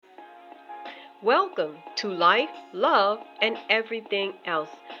Welcome to Life, Love, and Everything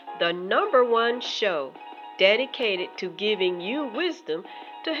Else, the number one show dedicated to giving you wisdom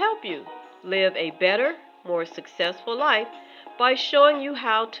to help you live a better, more successful life by showing you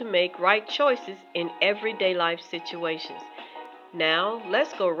how to make right choices in everyday life situations. Now,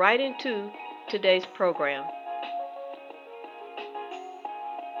 let's go right into today's program.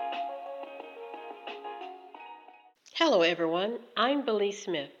 Hello, everyone. I'm Belize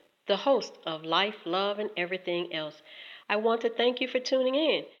Smith, the host of Life, Love, and Everything Else. I want to thank you for tuning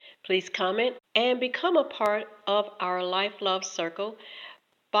in. Please comment and become a part of our Life, Love Circle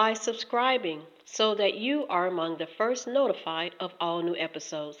by subscribing so that you are among the first notified of all new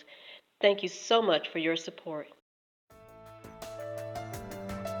episodes. Thank you so much for your support.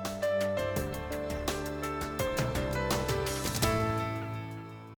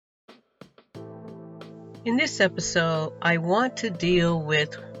 In this episode, I want to deal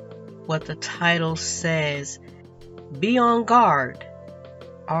with what the title says: Be on guard.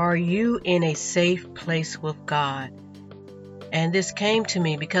 Are you in a safe place with God? And this came to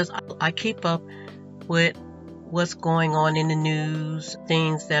me because I keep up with what's going on in the news,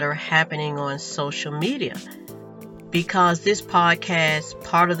 things that are happening on social media. Because this podcast,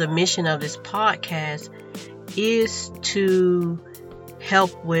 part of the mission of this podcast is to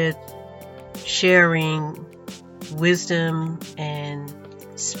help with sharing wisdom and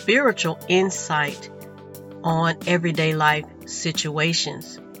spiritual insight on everyday life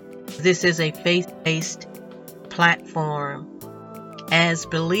situations. This is a faith-based platform as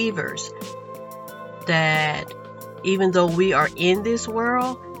believers that even though we are in this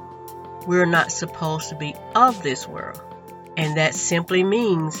world, we're not supposed to be of this world. And that simply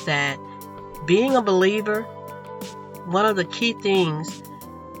means that being a believer, one of the key things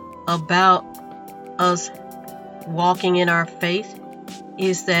about us walking in our faith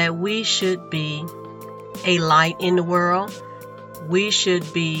is that we should be a light in the world. We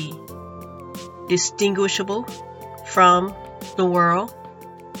should be distinguishable from the world,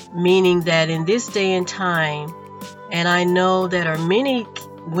 meaning that in this day and time, and I know that many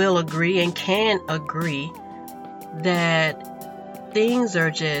will agree and can agree that things are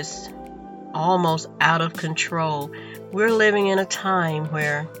just almost out of control. We're living in a time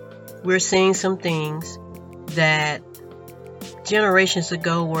where we're seeing some things that generations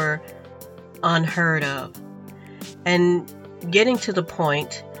ago were unheard of. And getting to the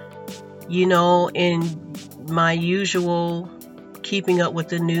point, in my usual keeping up with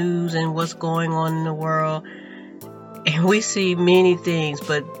the news and what's going on in the world, and we see many things,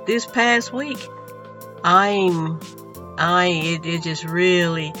 but this past week, it just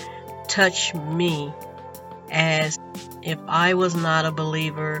really touched me, as if I was not a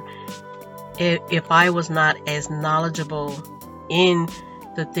believer, if I was not as knowledgeable in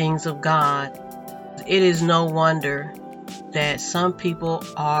the things of God, it is no wonder that some people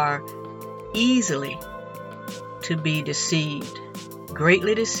are easily to be deceived,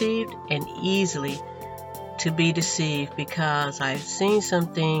 greatly deceived and easily to be deceived, because I've seen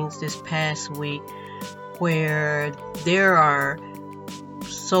some things this past week where there are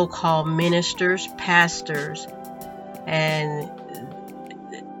so-called ministers, pastors, and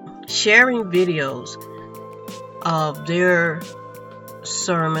sharing videos of their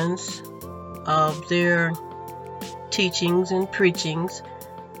sermons, of their teachings and preachings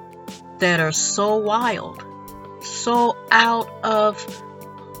that are so wild, so out of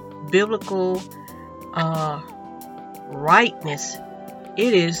biblical rightness.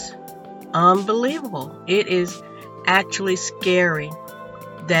 It is unbelievable. It is actually scary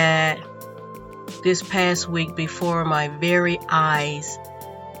that this past week, before my very eyes,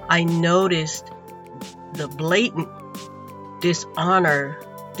 I noticed the blatant dishonor,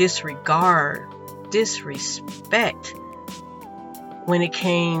 disregard, disrespect when it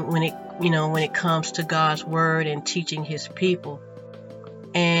comes to God's word and teaching his people.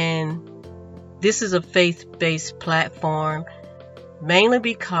 And this is a faith-based platform, mainly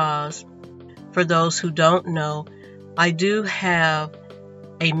because, for those who don't know, I do have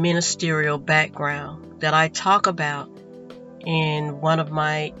a ministerial background that I talk about in one of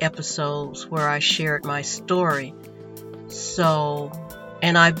my episodes where I shared my story.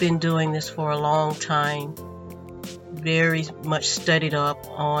 And I've been doing this for a long time, very much studied up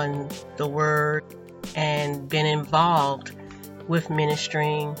on the word and been involved with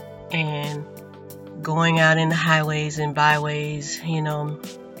ministering and going out in the highways and byways,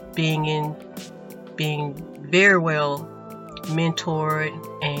 being very well mentored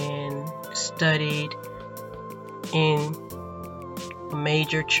and studied in a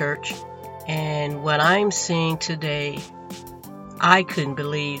major church. And what I'm seeing today, I couldn't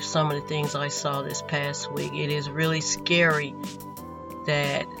believe some of the things I saw this past week. It is really scary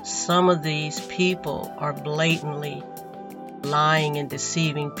that some of these people are blatantly lying and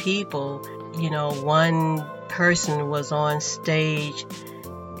deceiving people. You know, one person was on stage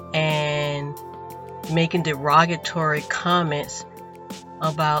and making derogatory comments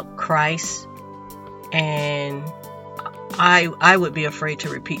about Christ, and I would be afraid to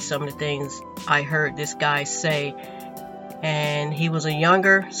repeat some of the things I heard this guy say. And he was a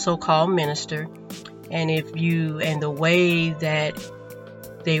younger so-called minister, and the way that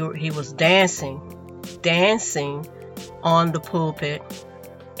he was dancing on the pulpit,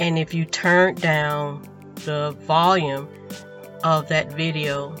 and if you turned down the volume of that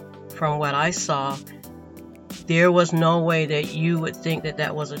video, from what I saw, there was no way that you would think that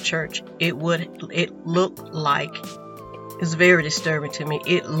that was a church. It looked like, it's very disturbing to me.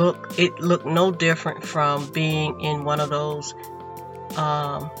 It looked no different from being in one of those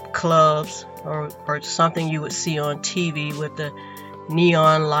clubs or something you would see on TV with the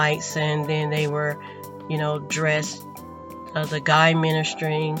neon lights, and then they were, dressed. The guy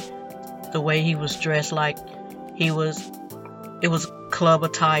ministering, the way he was dressed, like it was club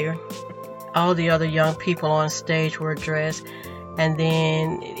attire. All the other young people on stage were dressed, and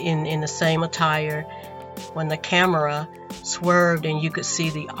then in the same attire. When the camera swerved and you could see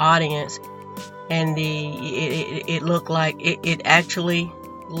the audience, and it looked like it actually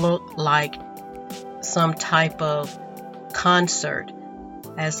looked like some type of concert,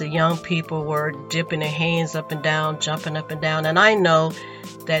 as the young people were dipping their hands up and down, jumping up and down. And I know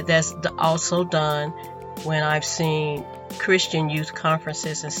that that's also done when I've seen Christian youth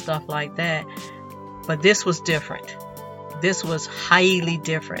conferences and stuff like that. But this was different. This was highly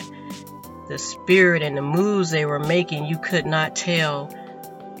different. The spirit and the moves they were making, you could not tell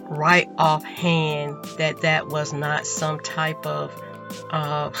right offhand that was not some type of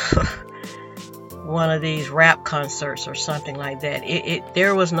one of these rap concerts or something like that.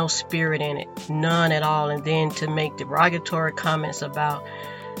 There was no spirit in it, none at all. And then to make derogatory comments about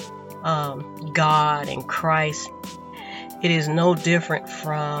God and Christ, it is no different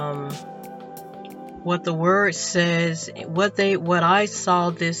from what the word says. What I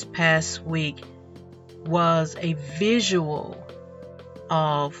saw this past week was a visual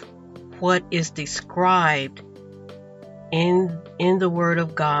of what is described in the Word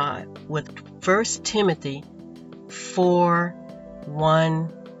of God with 1 Timothy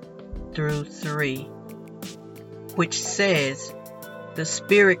 4:1-3, which says, the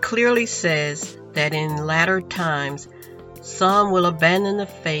Spirit clearly says that in latter times some will abandon the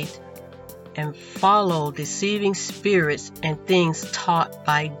faith and follow deceiving spirits and things taught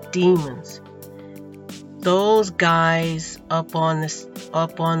by demons. Those guys up on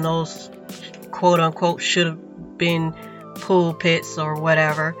those quote unquote should have been pulpits or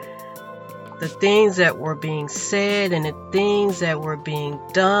whatever, the things that were being said and the things that were being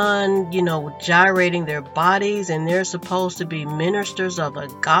done, gyrating their bodies, and they're supposed to be ministers of the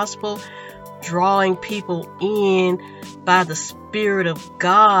gospel, drawing people in by the Spirit of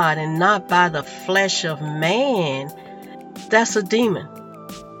God and not by the flesh of man. That's a demon.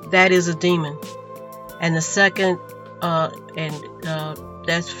 That is a demon. And the second,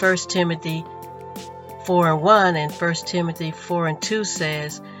 that's 1 Timothy 4:1, and 1 Timothy 4:2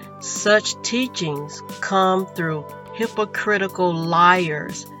 says, such teachings come through hypocritical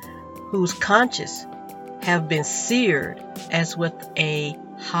liars whose conscience have been seared as with a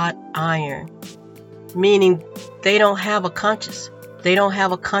hot iron. Meaning they don't have a conscience. They don't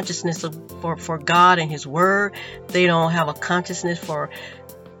have a consciousness for God and His Word. They don't have a consciousness for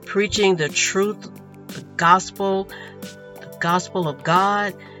preaching the truth, the gospel of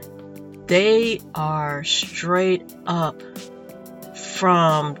God. They are straight up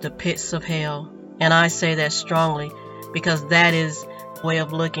from the pits of hell. And I say that strongly because that is a way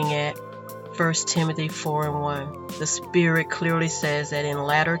of looking at 1 Timothy 4:1. The Spirit clearly says that in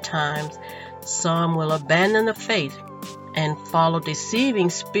latter times some will abandon the faith and follow deceiving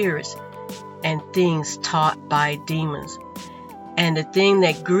spirits and things taught by demons. And the thing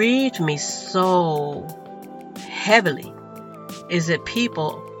that grieved me so heavily is that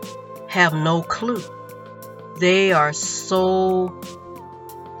people have no clue. They are so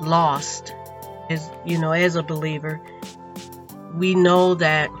lost. As a believer, we know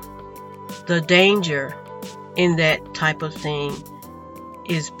that the danger in that type of thing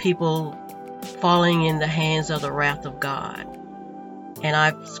is people falling in the hands of the wrath of God. And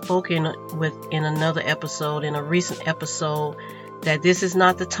I've spoken in another episode, in a recent episode, that this is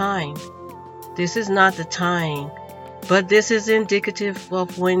not the time. This is not the time. But this is indicative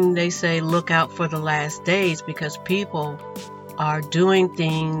of when they say look out for the last days, because people are doing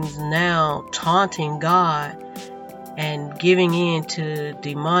things now, taunting God and giving in to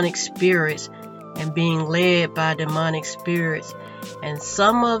demonic spirits and being led by demonic spirits. And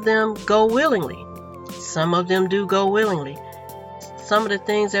some of them go willingly. Some of them do go willingly. Some of the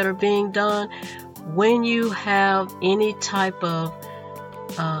things that are being done, when you have any type of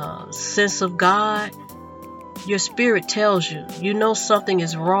sense of God, your spirit tells you, you know something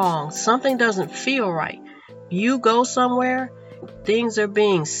is wrong. Something doesn't feel right. You go somewhere, things are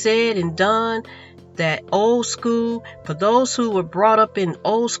being said and done that old school. For those who were brought up in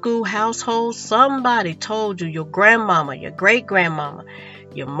old school households, somebody told you, your grandmama, your great grandmama,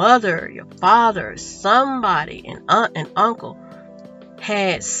 your mother, your father, somebody, an aunt and uncle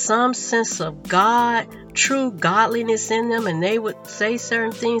had some sense of God, true godliness in them, and they would say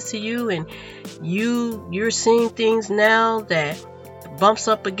certain things to you, and you're seeing things now that bumps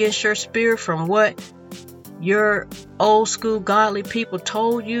up against your spirit from what your old school godly people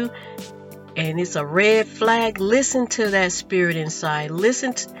told you, and it's a red flag. Listen to that spirit inside.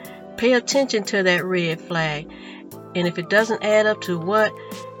 Pay attention to that red flag. And if it doesn't add up to what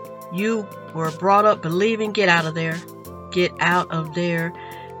you were brought up believing, get out of there. Get out of there,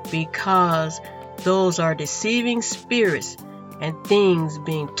 because those are deceiving spirits and things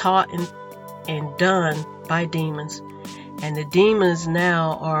being taught and done by demons. And the demons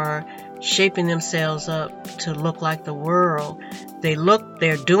now are shaping themselves up to look like the world.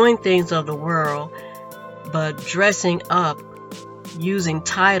 They're doing things of the world, but dressing up, using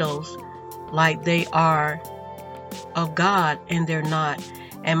titles like they are of God, and they're not.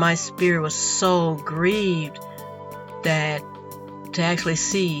 And my spirit was so grieved that to actually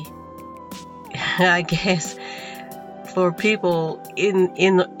see, I guess, for people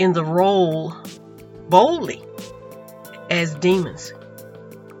in the role boldly as demons,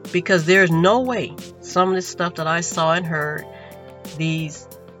 because there's no way some of the stuff that I saw and heard these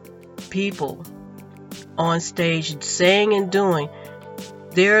people on stage saying and doing,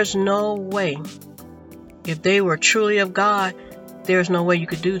 there's no way. If they were truly of God, there's no way you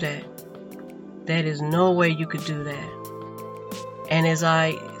could do that. That is no way you could do that. And as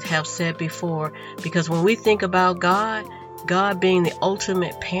I have said before, because when we think about God being the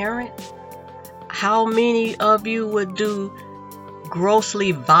ultimate parent, how many of you would do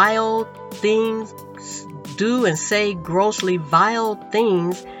grossly vile things, do and say grossly vile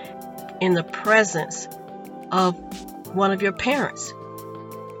things in the presence of one of your parents?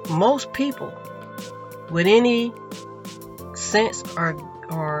 Most people with any sense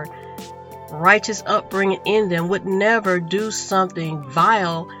or righteous upbringing in them would never do something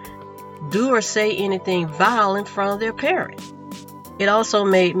vile, do or say anything vile in front of their parent. It also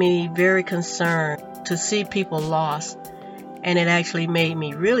made me very concerned to see people lost, and it actually made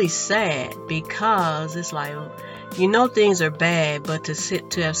me really sad, because it's like, things are bad, but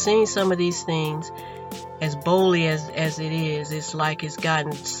to have seen some of these things as boldly as it is, it's like it's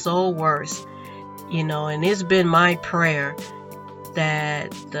gotten so worse, and it's been my prayer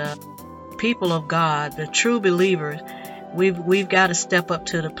that the people of God, the true believers, we've got to step up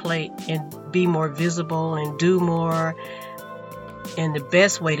to the plate and be more visible and do more. And the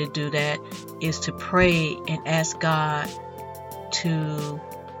best way to do that is to pray and ask God to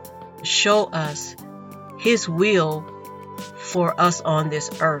show us His will for us on this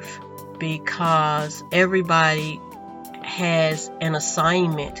earth, because everybody has an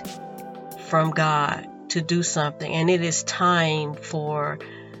assignment from God to do something, and it is time for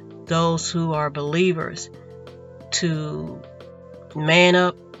those who are believers to man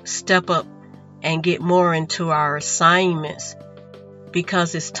up, step up, and get more into our assignments,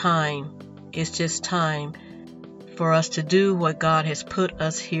 because it's time. It's just time for us to do what God has put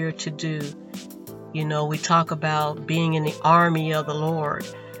us here to do. We talk about being in the army of the Lord.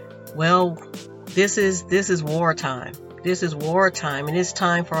 Well, this is wartime. This is wartime, and it's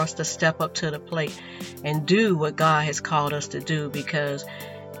time for us to step up to the plate and do what God has called us to do, because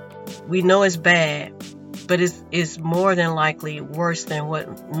we know it's bad, but it's more than likely worse than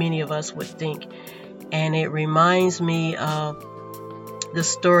what many of us would think. And it reminds me of the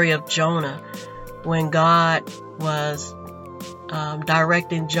story of Jonah, when God was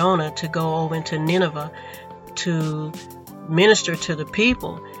directing Jonah to go over into Nineveh to minister to the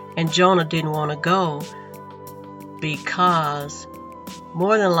people, and Jonah didn't want to go, because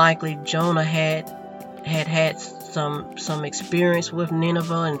more than likely Jonah had some experience with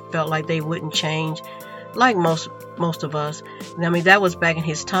Nineveh and felt like they wouldn't change, like most of us. I mean, that was back in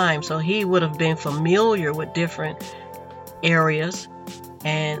his time, so he would have been familiar with different areas,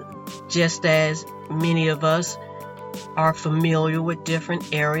 and just as many of us are familiar with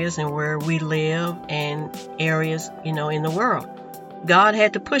different areas and where we live and areas, in the world. God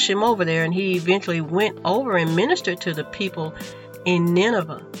had to push him over there, and he eventually went over and ministered to the people in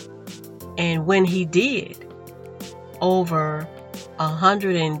Nineveh. And when he did, over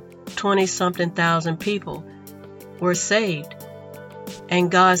 120 something thousand people were saved.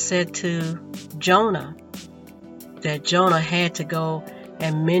 And God said to Jonah that Jonah had to go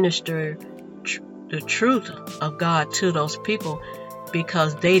and minister the truth of God to those people,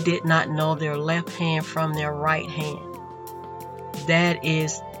 because they did not know their left hand from their right hand. That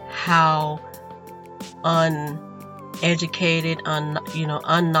is how uneducated,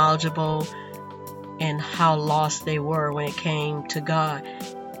 unknowledgeable, and how lost they were when it came to God.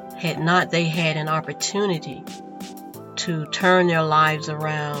 Had not they had an opportunity to turn their lives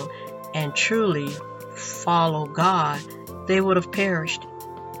around and truly follow God, they would have perished.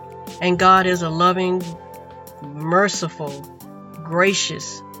 And God is a loving, merciful,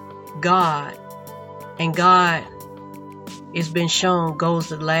 gracious God. And God, it's been shown, goes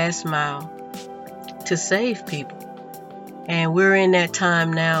the last mile to save people. And we're in that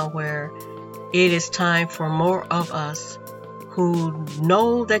time now where it is time for more of us who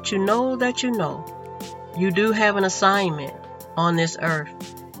know that you do have an assignment on this earth.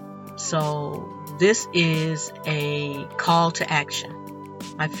 So this is a call to action.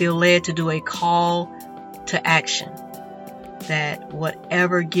 I feel led to do a call to action, that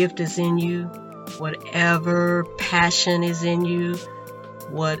whatever gift is in you, whatever passion is in you,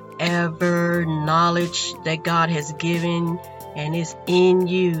 whatever knowledge that God has given and is in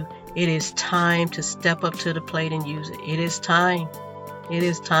you, it is time to step up to the plate and use it. It is time. It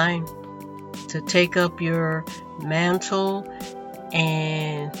is time to take up your mantle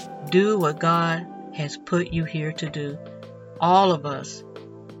and do what God has put you here to do. All of us,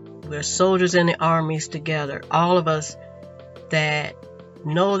 we're soldiers in the armies together. All of us that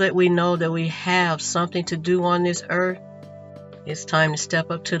know that we have something to do on this earth, it's time to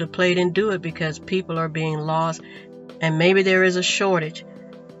step up to the plate and do it, because people are being lost. And maybe there is a shortage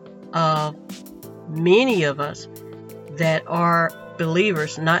of many of us that are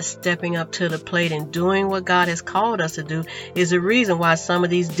believers not stepping up to the plate and doing what God has called us to do. Is the reason why some of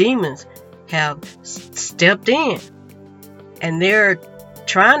these demons have stepped in and they're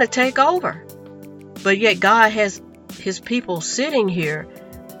trying to take over. But yet God has his people sitting here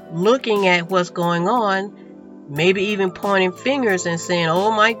looking at what's going on, maybe even pointing fingers and saying,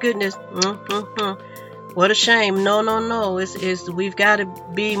 oh my goodness, what a shame. No. We've got to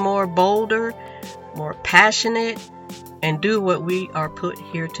be more bolder, more passionate, and do what we are put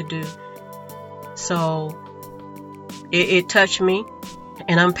here to do. So it touched me,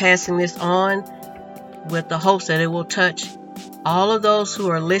 and I'm passing this on with the hopes that it will touch all of those who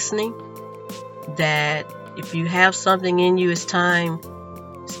are listening, that if you have something in you, it's time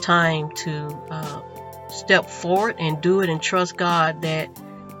to step forward and do it, and trust God that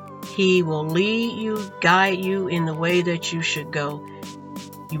He will lead you, guide you in the way that you should go.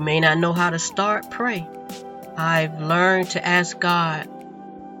 You may not know how to start, pray. I've learned to ask God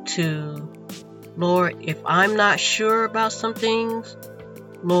Lord, if I'm not sure about some things,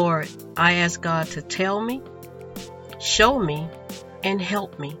 Lord, I ask God to tell me, show me, and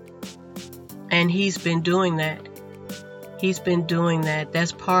help me. And He's been doing that. He's been doing that.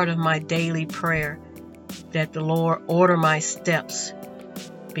 That's part of my daily prayer, that the Lord order my steps.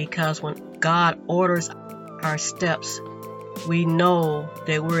 Because when God orders our steps, we know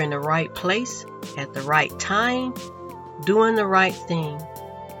that we're in the right place at the right time, doing the right thing.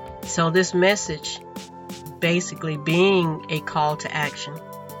 So this message, basically being a call to action,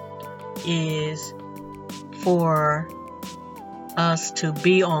 is for us to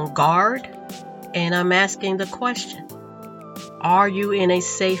be on guard. And I'm asking the question, are you in a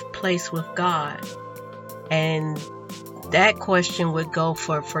safe place with God? And that question would go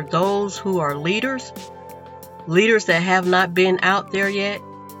for those who are leaders that have not been out there yet.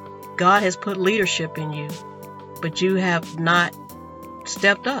 God has put leadership in you, but you have not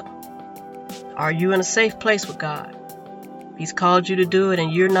stepped up. Are you in a safe place with God? He's called you to do it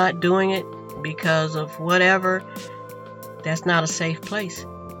and you're not doing it because of whatever. That's not a safe place.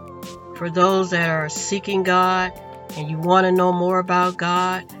 For those that are seeking God and you want to know more about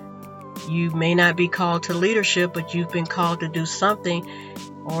God, you may not be called to leadership, but you've been called to do something,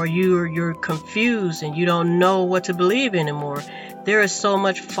 or you're confused and you don't know what to believe anymore. There is so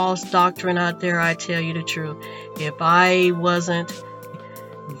much false doctrine out there, I tell you the truth. If I wasn't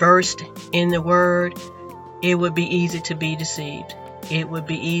versed in the Word, it would be easy to be deceived. It would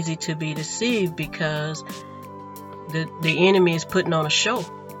be easy to be deceived because the enemy is putting on a show.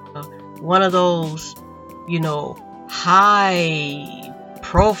 One of those, high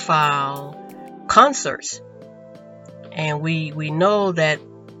profile concerts. And we know that,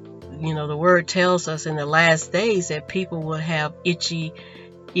 the word tells us in the last days that people will have itchy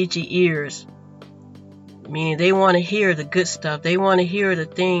ears, meaning they want to hear the good stuff. They want to hear the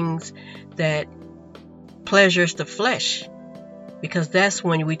things that pleasures the flesh, because that's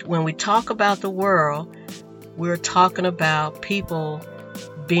when we talk about the world, we're talking about people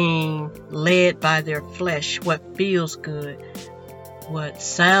being led by their flesh, what feels good, what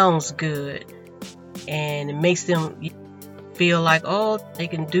sounds good, and it makes them feel like, oh, they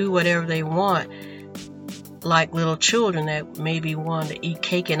can do whatever they want, like little children that maybe want to eat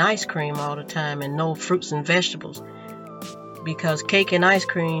cake and ice cream all the time and no fruits and vegetables, because cake and ice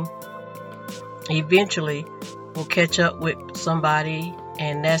cream eventually will catch up with somebody,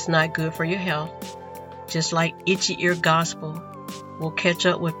 and that's not good for your health. Just like itchy ear gospel will catch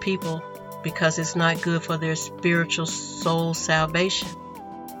up with people because it's not good for their spiritual soul salvation.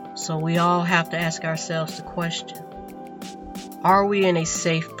 So we all have to ask ourselves the question, are we in a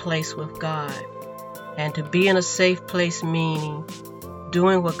safe place with God? And to be in a safe place meaning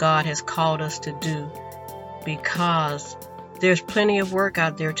doing what God has called us to do, because there's plenty of work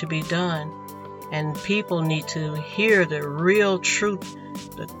out there to be done, and people need to hear the real truth,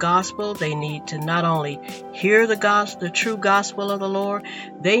 the gospel. They need to not only hear the true gospel of the Lord,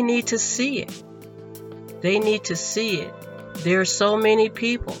 they need to see it. They need to see it. There are so many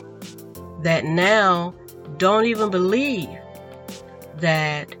people that now don't even believe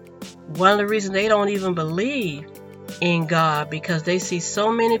that. One of the reasons they don't even believe in God, because they see so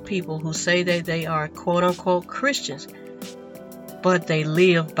many people who say that they are quote unquote Christians, but they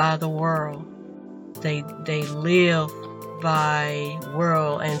live by the world. They live by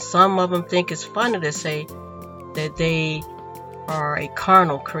world, and some of them think it's funny to say that they are a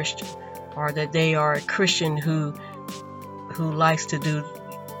carnal Christian, or that they are a Christian who likes to do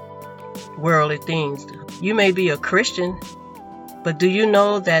worldly things. You may be a Christian, but do you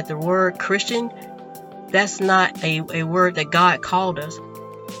know that the word Christian, that's not a word that God called us?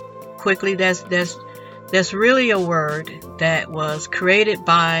 Quickly, that's really a word that was created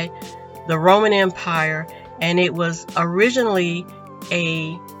by the Roman Empire, and it was originally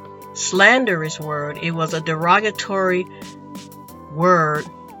a slanderous word. It was a derogatory word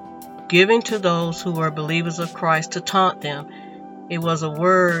given to those who were believers of Christ to taunt them. It was a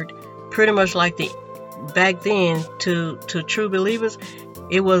word pretty much like back then to true believers,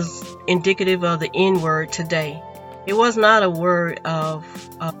 it was indicative of the N-word today. It was not a word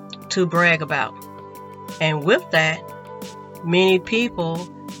to brag about. And with that, many people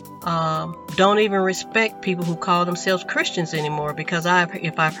don't even respect people who call themselves Christians anymore, because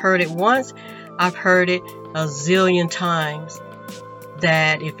if I've heard it once, I've heard it a zillion times,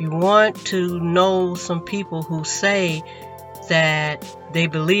 that if you want to know some people who say that they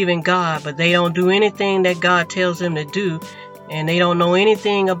believe in God, but they don't do anything that God tells them to do, and they don't know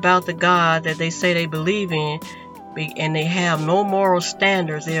anything about the God that they say they believe in, and they have no moral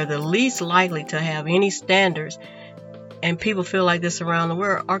standards, they are the least likely to have any standards, and people feel like this around the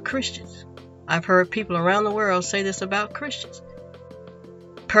world, are Christians. I've heard people around the world say this about Christians.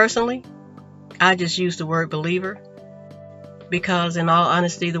 Personally, I just use the word believer, because in all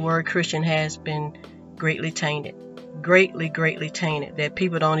honesty, the word Christian has been greatly tainted. Greatly tainted, that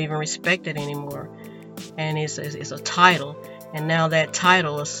people don't even respect it anymore. And it's a title, and now that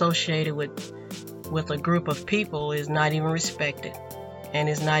title associated with a group of people is not even respected, and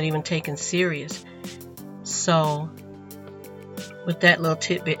is not even taken serious. So with that little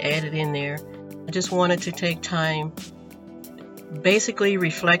tidbit added in there, I just wanted to take time, basically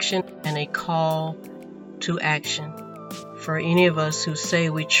reflection and a call to action for any of us who say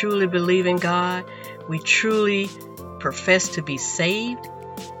we truly believe in God, we truly profess to be saved,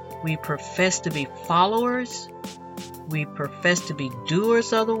 we profess to be followers, we profess to be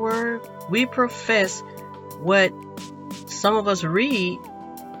doers of the word, we profess what some of us read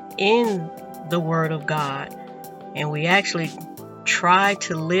in the word of God, and we actually try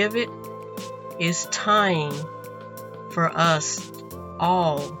to live it. It's time for us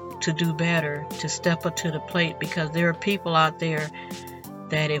all to do better, to step up to the plate, because there are people out there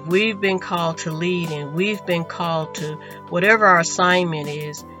that if we've been called to lead, and we've been called to whatever our assignment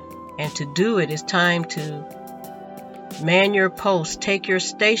is, and to do it, it's time to man your post, take your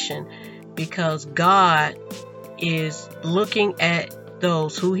station, because God is looking at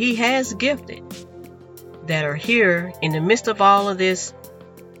those who He has gifted that are here in the midst of all of this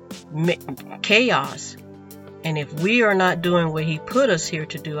chaos. And if we are not doing what He put us here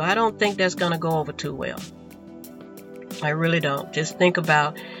to do, I don't think that's going to go over too well. I really don't. Just think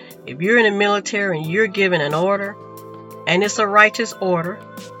about, if you're in the military and you're given an order and it's a righteous order,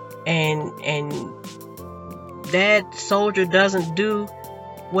 and that soldier doesn't do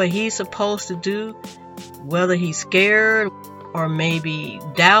what he's supposed to do, whether he's scared or maybe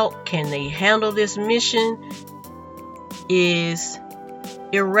doubt, can they handle this mission, is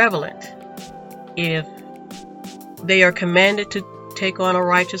irrelevant. If they are commanded to take on a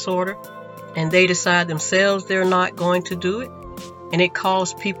righteous order and they decide themselves they're not going to do it, and it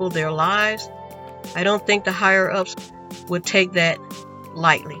costs people their lives, I don't think the higher ups would take that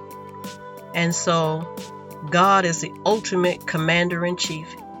lightly. And so God is the ultimate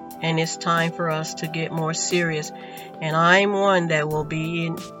commander-in-chief, and it's time for us to get more serious. And I'm one that will be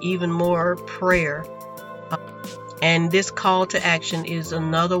in even more prayer. And this call to action is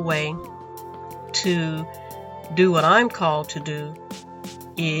another way to do what I'm called to do,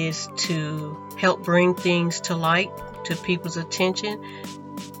 is to help bring things to light, to people's attention,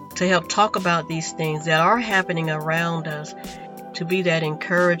 to help talk about these things that are happening around us, to be that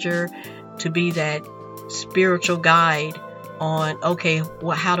encourager, to be that spiritual guide on, okay,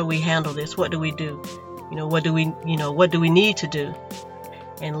 well, how do we handle this? What do we do? What do we need to do?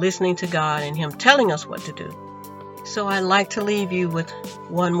 And listening to God and Him telling us what to do. So I'd like to leave you with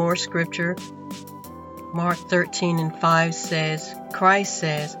one more scripture. Mark 13:5 says, Christ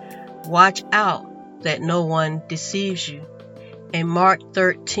says, watch out that no one deceives you. And Mark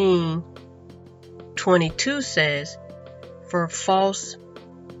 13:22 says, for false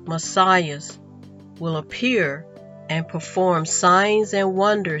messiahs will appear and perform signs and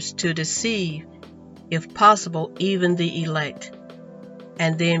wonders to deceive, if possible, even the elect.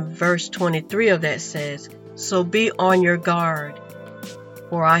 And then verse 23 of that says, so be on your guard,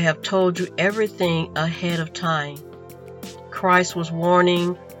 for I have told you everything ahead of time. Christ was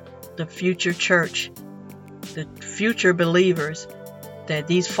warning the future church, the future believers, that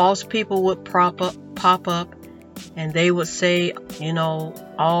these false people would pop up, and they would say,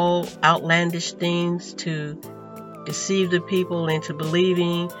 all outlandish things to deceive the people into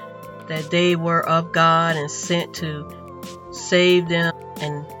believing that they were of God and sent to save them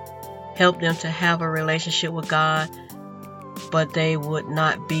and help them to have a relationship with God, but they would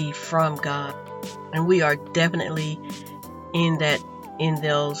not be from God. And we are definitely in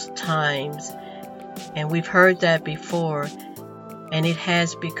those times, and we've heard that before, and it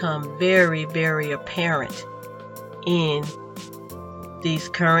has become very, very apparent in these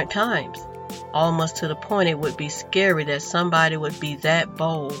current times, almost to the point it would be scary that somebody would be that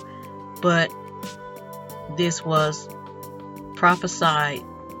bold. But this was prophesied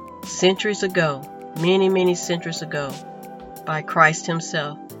centuries ago, many centuries ago, by Christ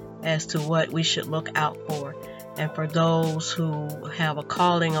Himself, as to what we should look out for. And for those who have a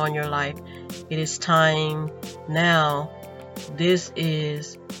calling on your life, it is time now. This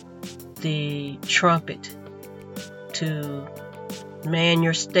is the trumpet to man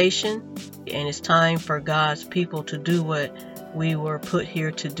your station, and it's time for God's people to do what we were put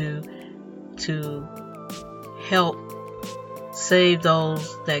here to do, to help save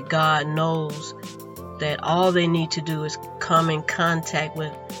those that God knows that all they need to do is come in contact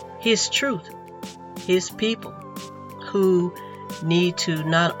with His truth, His people, who need to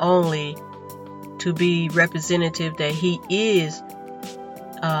not only to be representative that He is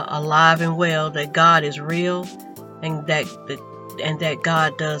alive and well, that God is real, and that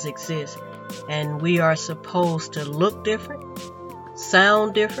God does exist. And we are supposed to look different,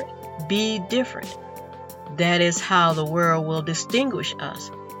 sound different, be different. That is how the world will distinguish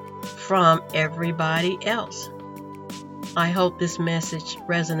us from everybody else. I hope this message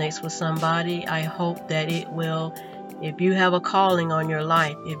resonates with somebody. I hope that it will. If you have a calling on your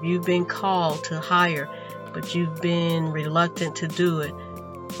life, if you've been called to higher, but you've been reluctant to do it,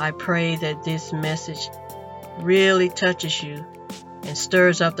 I pray that this message really touches you and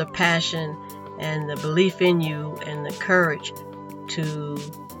stirs up the passion and the belief in you and the courage to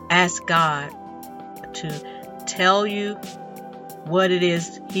ask God to tell you what it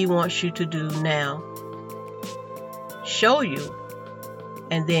is He wants you to do now, show you,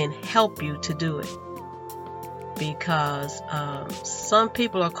 and then help you to do it. Because some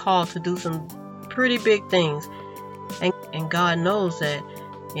people are called to do some pretty big things, and God knows that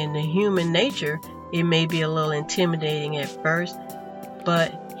in the human nature it may be a little intimidating at first,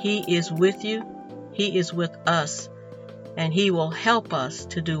 but He is with you, He is with us, and He will help us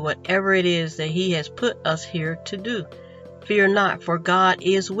to do whatever it is that He has put us here to do. Fear not, for God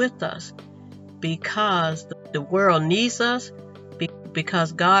is with us, because the world needs us,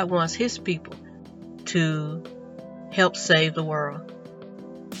 because God wants His people to help save the world.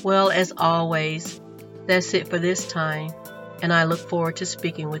 Well, as always, that's it for this time, and I look forward to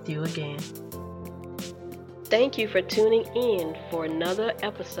speaking with you again. Thank you for tuning in for another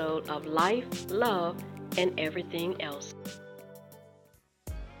episode of Life, Love, and Everything Else.